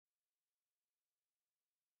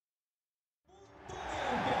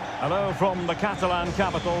Hello from the Catalan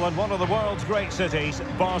capital and one of the world's great cities,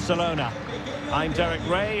 Barcelona. I'm Derek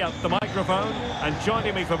Ray at the microphone, and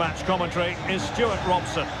joining me for match commentary is Stuart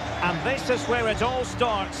Robson. And this is where it all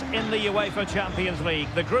starts in the UEFA Champions League,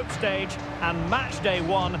 the group stage and match day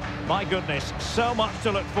one. My goodness, so much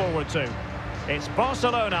to look forward to. It's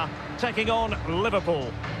Barcelona taking on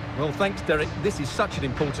Liverpool. Well, thanks, Derek. This is such an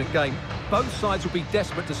important game. Both sides will be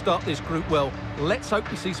desperate to start this group well. Let's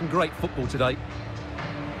hope we see some great football today.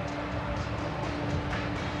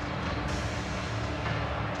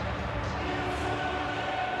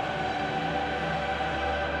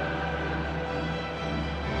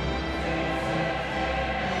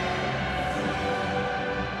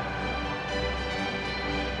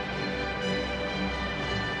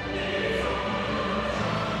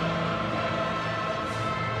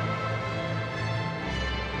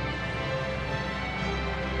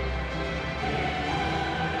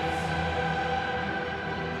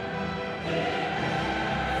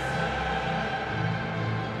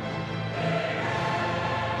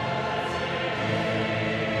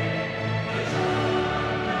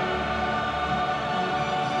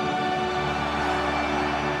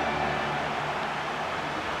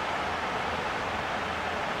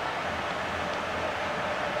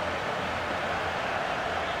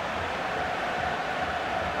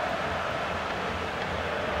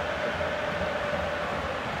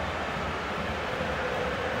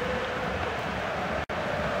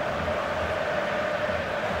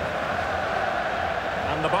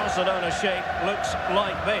 The Barcelona shape looks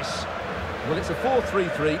like this. Well, it's a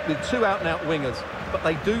 4-3-3 with two out-and-out wingers, but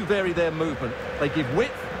they do vary their movement. They give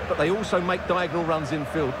width, but they also make diagonal runs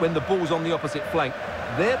infield when the ball's on the opposite flank.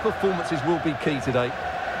 Their performances will be key today.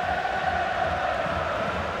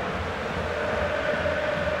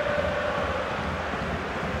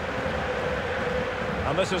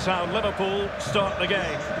 And this is how Liverpool start the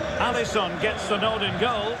game. Alisson gets the nod in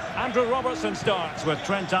goal. Andrew Robertson starts with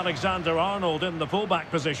Trent Alexander-Arnold in the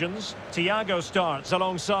fullback positions. Thiago starts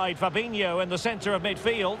alongside Fabinho in the centre of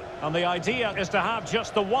midfield. And the idea is to have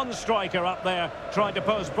just the one striker up there trying to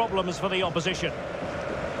pose problems for the opposition.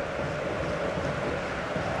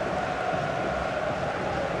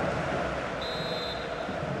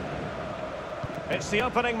 It's the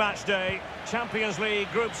opening match day. Champions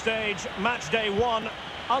League group stage, match day one,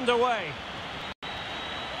 underway.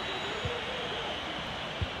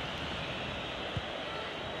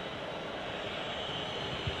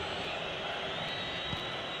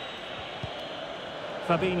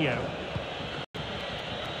 Fabinho.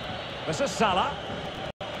 This is Salah.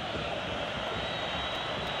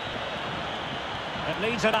 It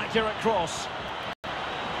needs an accurate cross.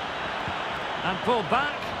 And pulled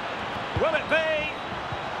back. Will it be?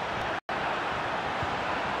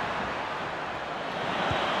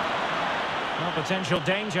 No potential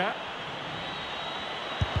danger.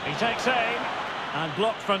 He takes aim and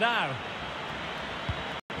blocked for now.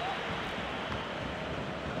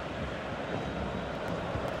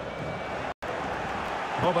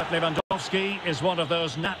 Robert Lewandowski is one of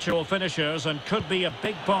those natural finishers and could be a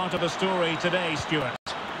big part of the story today, Stuart.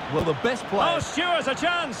 Well, the best player... Oh, Stuart's a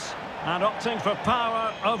chance! And opting for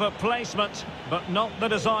power over placement, but not the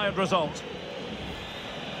desired result.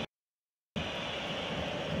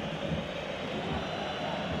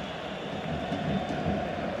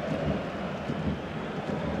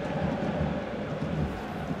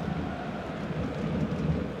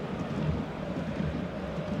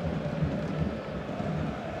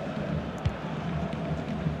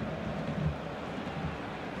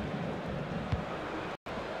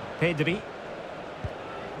 Pedri.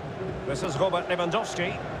 This is Robert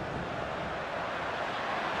Lewandowski.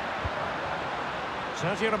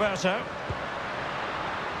 Sergio Roberto.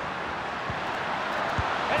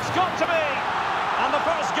 It's got to be! And the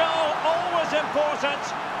first goal, always important.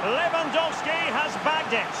 Lewandowski has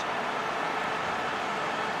bagged it.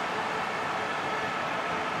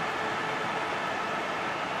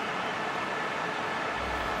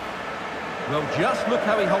 Well, just look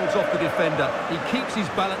how he holds off the defender. He keeps his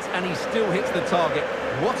balance and he still hits the target.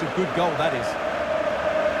 What a good goal that is.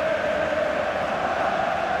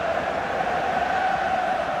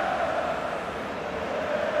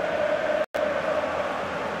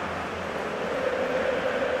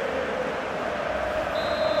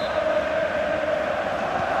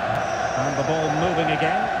 And the ball moving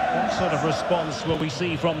again. What sort of response will we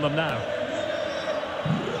see from them now?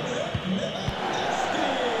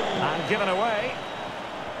 And given away.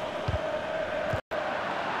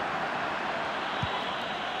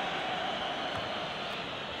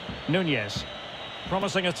 Nunez.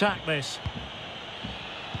 Promising attack this.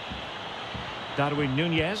 Darwin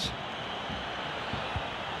Nunez.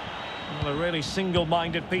 Well, a really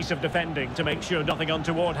single-minded piece of defending to make sure nothing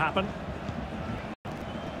untoward happened.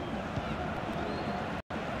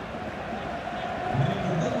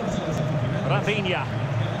 Rafinha.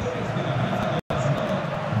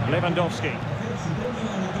 Lewandowski.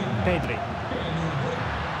 Pedri.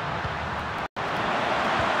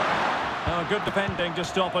 Oh, good defending to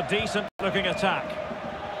stop a decent-looking attack.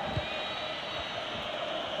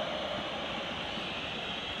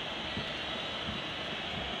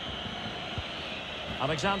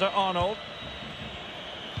 Alexander-Arnold.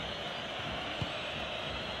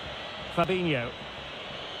 Fabinho.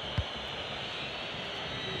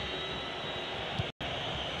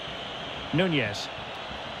 Nunez.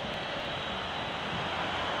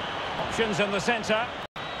 Options in the centre.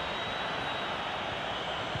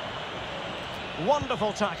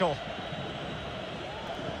 Wonderful tackle.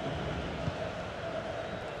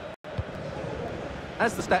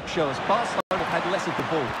 As the stats show us, Barcelona have had less of the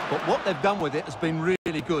ball, but what they've done with it has been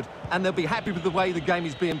really good, and they'll be happy with the way the game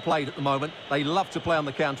is being played at the moment. They love to play on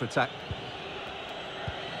the counter-attack.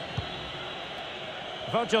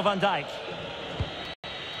 Virgil van Dijk.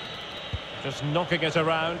 Just knocking it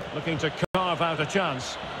around, looking to carve out a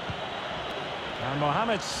chance. And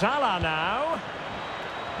Mohamed Salah now.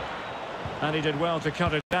 And he did well to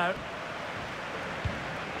cut it out.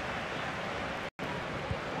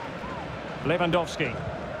 Lewandowski.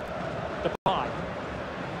 Depay.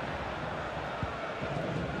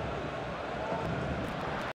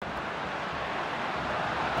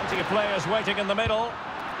 Plenty of players waiting in the middle.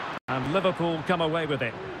 And Liverpool come away with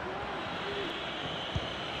it.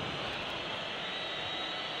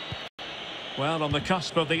 Well, on the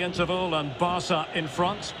cusp of the interval and Barca in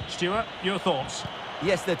front. Stuart, your thoughts?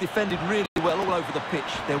 Yes, they've defended really well all over the pitch.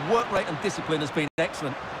 Their work rate and discipline has been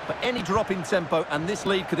excellent. But any drop in tempo and this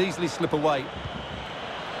lead could easily slip away.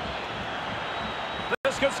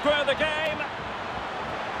 This could square the game.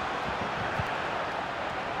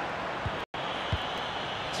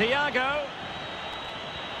 Thiago.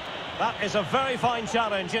 That is a very fine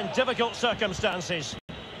challenge in difficult circumstances.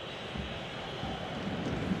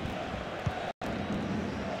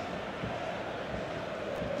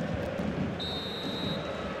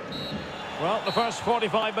 Well, the first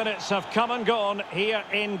 45 minutes have come and gone here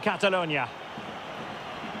in Catalonia.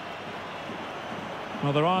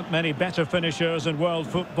 Well, there aren't many better finishers in world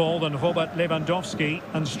football than Robert Lewandowski,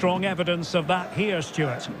 and strong evidence of that here,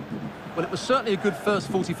 Stuart. Well, it was certainly a good first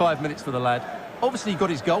 45 minutes for the lad. Obviously, he got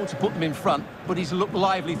his goal to put them in front, but he's looked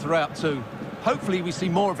lively throughout too. Hopefully, we see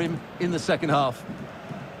more of him in the second half.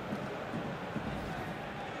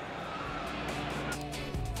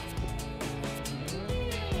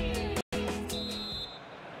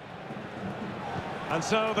 And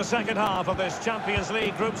so the second half of this Champions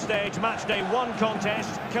League group stage matchday 1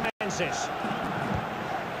 contest commences.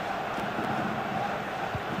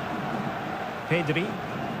 Pedri.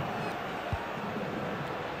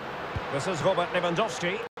 This is Robert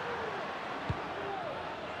Lewandowski.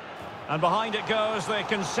 And behind it goes the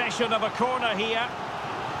concession of a corner here.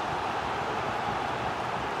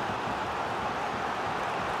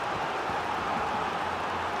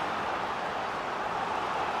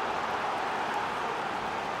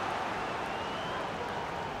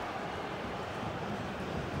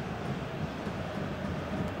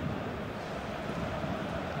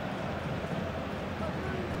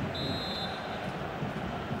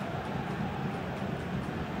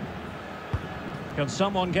 Can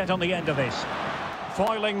someone get on the end of this?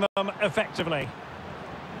 Foiling them effectively.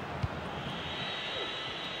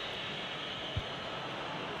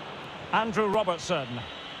 Andrew Robertson.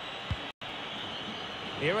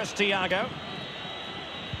 Here is Thiago.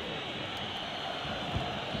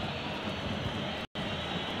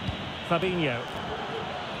 Fabinho.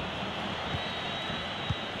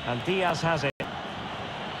 And Diaz has it.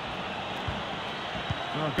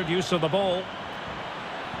 Oh, good use of the ball.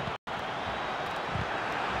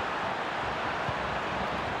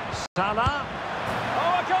 Salah.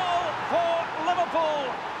 Oh, a goal for Liverpool,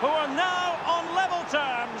 who are now on level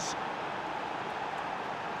terms.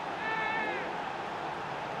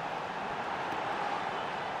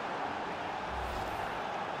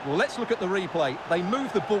 Well, let's look at the replay. They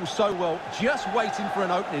move the ball so well, just waiting for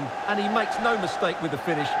an opening, and he makes no mistake with the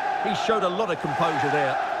finish. He showed a lot of composure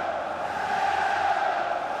there.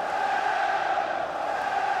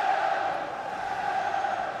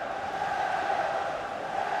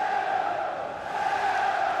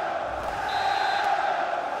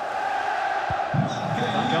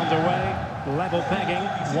 Back underway, level pegging,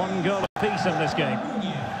 1 goal apiece in this game.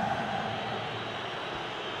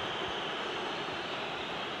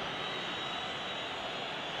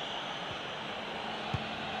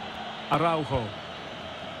 Araujo.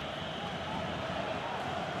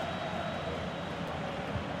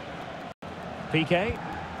 Piqué.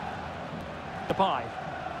 Depay.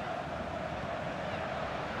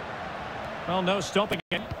 Well, no stopping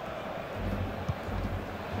him.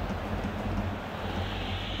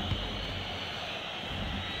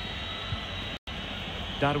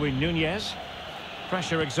 Darwin Núñez.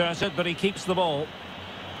 Pressure exerted, but he keeps the ball.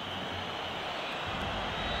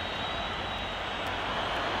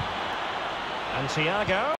 And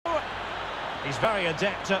Thiago. He's very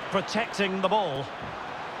adept at protecting the ball.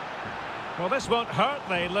 Well, this won't hurt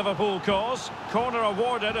the Liverpool cause. Corner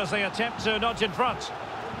awarded as they attempt to nudge in front.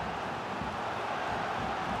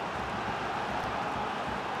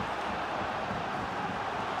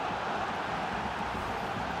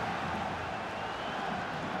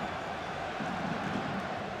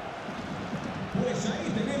 Pues ahí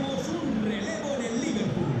tenemos un relevo en el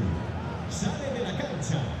Liverpool. Sale de la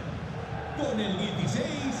cancha con el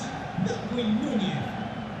 16, Darwin Núñez.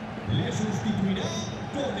 Le sustituirá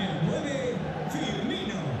con el 9,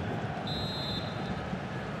 Firmino.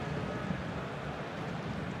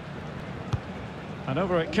 And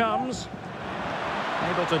over it comes.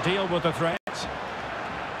 Able to deal with the threat.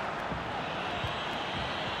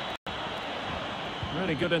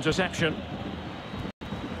 Really good interception.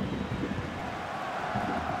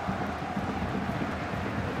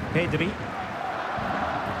 Pedri.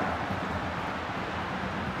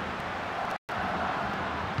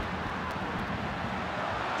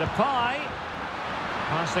 Depay.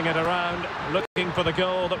 Passing it around, looking for the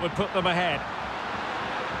goal that would put them ahead.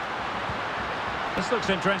 This looks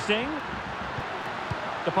interesting.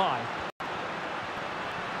 Depay.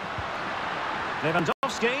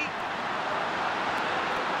 Lewandowski.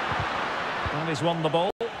 And he's won the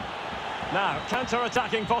ball. Now,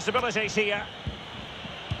 counter-attacking possibilities here.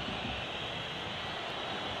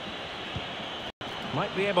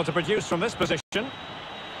 Might be able to produce from this position.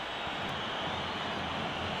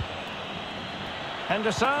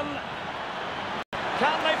 Henderson.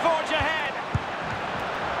 Can they forge ahead?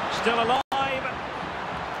 Still alive.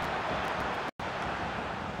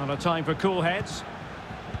 Not a time for cool heads.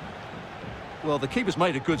 Well, the keeper's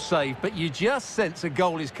made a good save, but you just sense a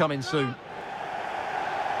goal is coming soon.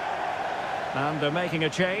 And they're making a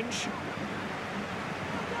change.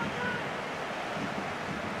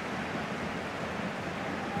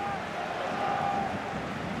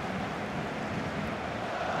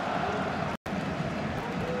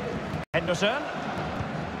 Henderson.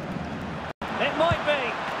 It might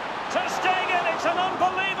be. Ter Stegen, it's an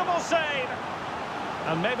unbelievable save.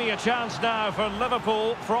 And maybe a chance now for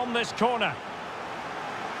Liverpool from this corner.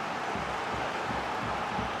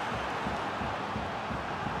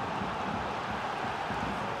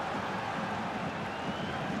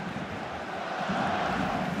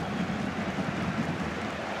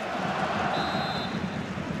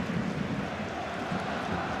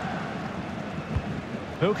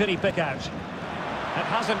 Who can he pick out? It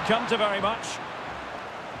hasn't come to very much.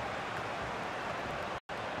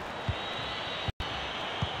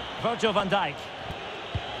 Virgil van Dijk.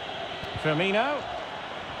 Firmino.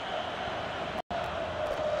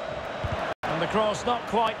 And the cross not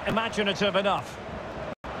quite imaginative enough.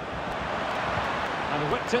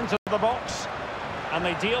 And whipped into the box. And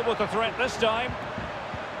they deal with the threat this time.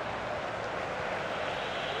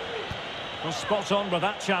 Well, spot on with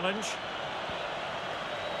that challenge.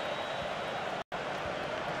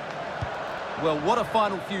 Well, what a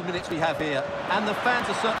final few minutes we have here. And the fans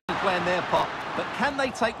are certainly playing their part. But can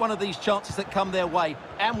they take one of these chances that come their way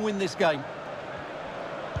and win this game?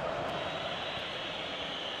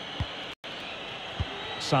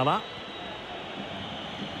 Salah.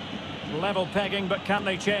 Level pegging, but can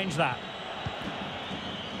they change that?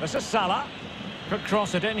 This is Salah. Could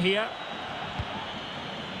cross it in here.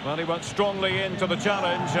 Well, he went strongly into the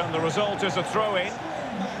challenge, and the result is a throw-in.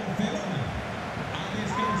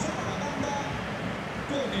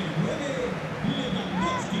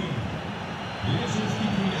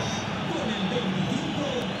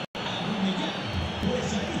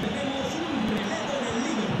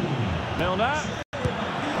 Milner.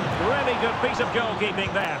 Really good piece of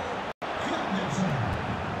goalkeeping there.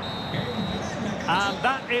 And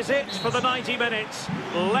that is it for the 90 minutes.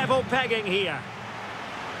 Level pegging here.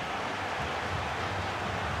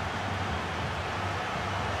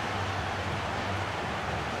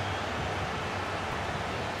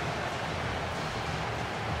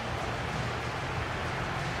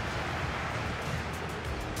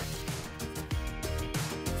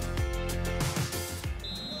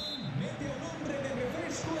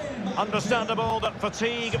 Understandable that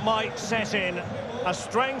fatigue might set in. A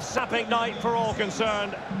strength-sapping night for all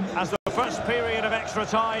concerned as the the first period of extra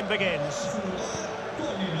time begins.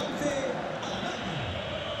 Con el 11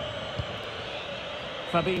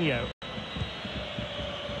 Fabinho.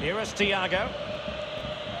 Here is Thiago.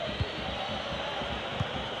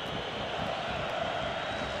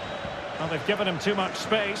 Well, they've given him too much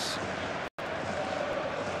space.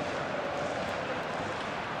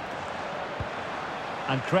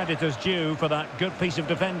 And credit is due for that good piece of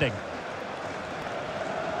defending.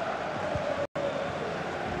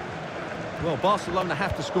 Well, Barcelona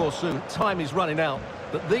have to score soon. Time is running out.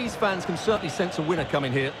 But these fans can certainly sense a winner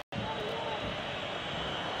coming here.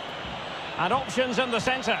 And options in the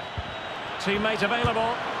centre. Teammate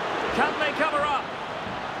available. Can they cover up?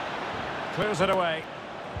 Clears it away.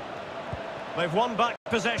 They've won back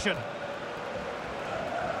possession.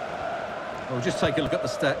 Well, just take a look at the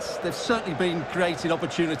stats. They've certainly been creating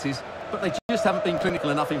opportunities, but they just haven't been clinical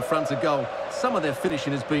enough in front of goal. Some of their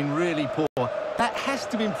finishing has been really poor. That has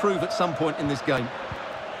to improve at some point in this game.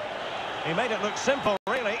 He made it look simple,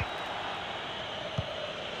 really.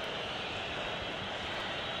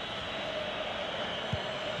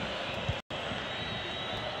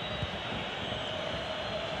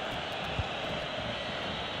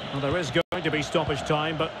 Well, there is going to be stoppage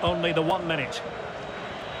time, but only the 1 minute.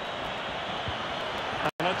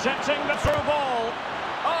 And attempting the through ball.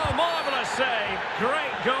 Oh, marvellous save.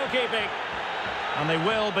 Great goalkeeping. And they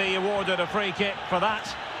will be awarded a free kick for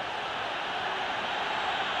that.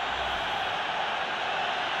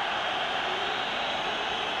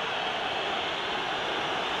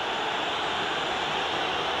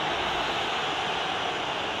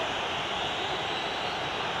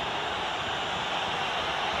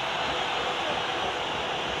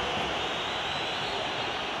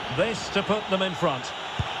 This to put them in front.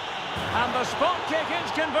 And the spot kick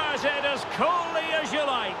is converted as coolly as you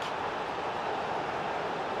like.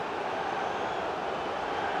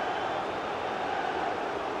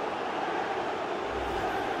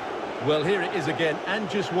 Well, here it is again, and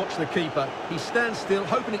just watch the keeper. He stands still,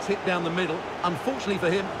 hoping it's hit down the middle. Unfortunately for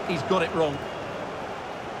him, he's got it wrong.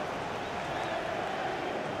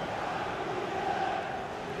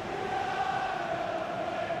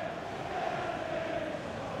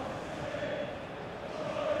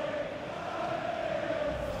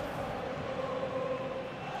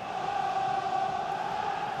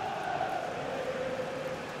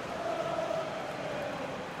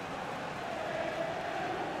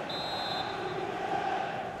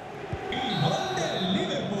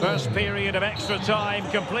 First period of extra time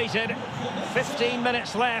completed. 15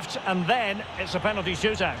 minutes left, and then it's a penalty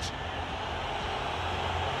shootout.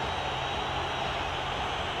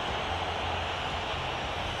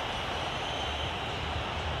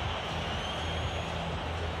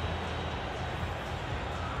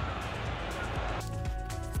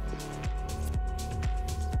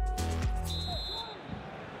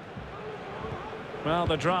 Well,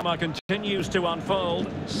 the drama continues to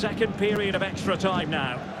unfold. Second period of extra time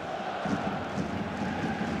now.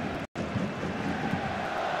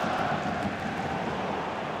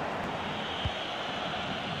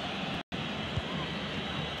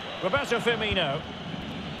 Roberto Firmino.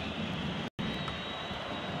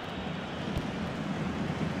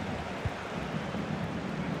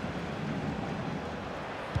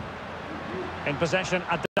 In possession,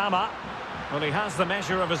 Adama. Well, he has the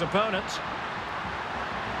measure of his opponent.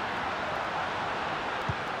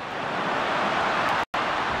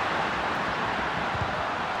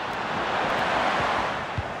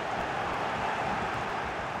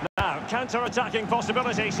 Now, counter-attacking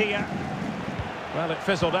possibilities here. Well, it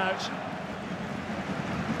fizzled out.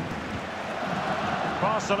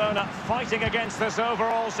 Barcelona fighting against this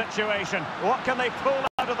overall situation. What can they pull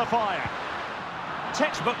out of the fire?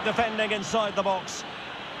 Textbook defending inside the box.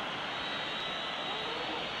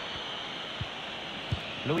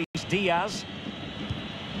 Luis Diaz.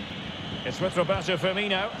 It's with Roberto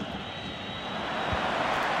Firmino.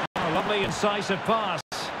 Oh, lovely incisive pass.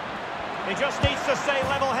 He just needs to stay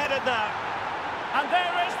level-headed now. And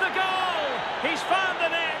there is the goal! He's found the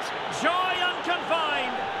net. Joy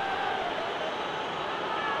unconfined.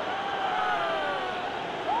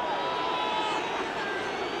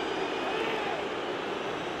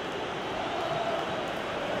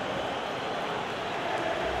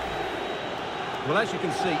 Well, as you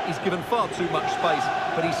can see, he's given far too much space,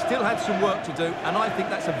 but he still had some work to do, and I think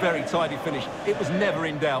that's a very tidy finish. It was never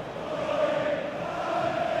in doubt.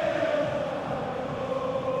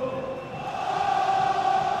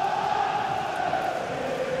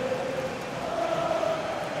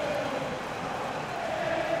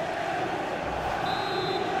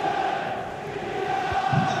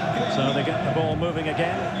 So they get the ball moving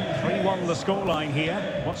again. 3-1 the scoreline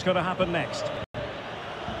here. What's going to happen next?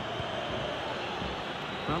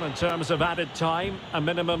 Well, in terms of added time, a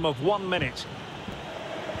minimum of 1 minute.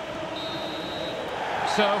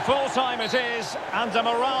 So full time it is, and a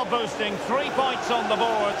morale boosting 3 points on the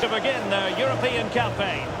board to begin their European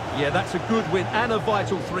campaign. Yeah, that's a good win and a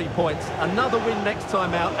vital 3 points. Another win next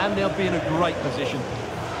time out and they'll be in a great position.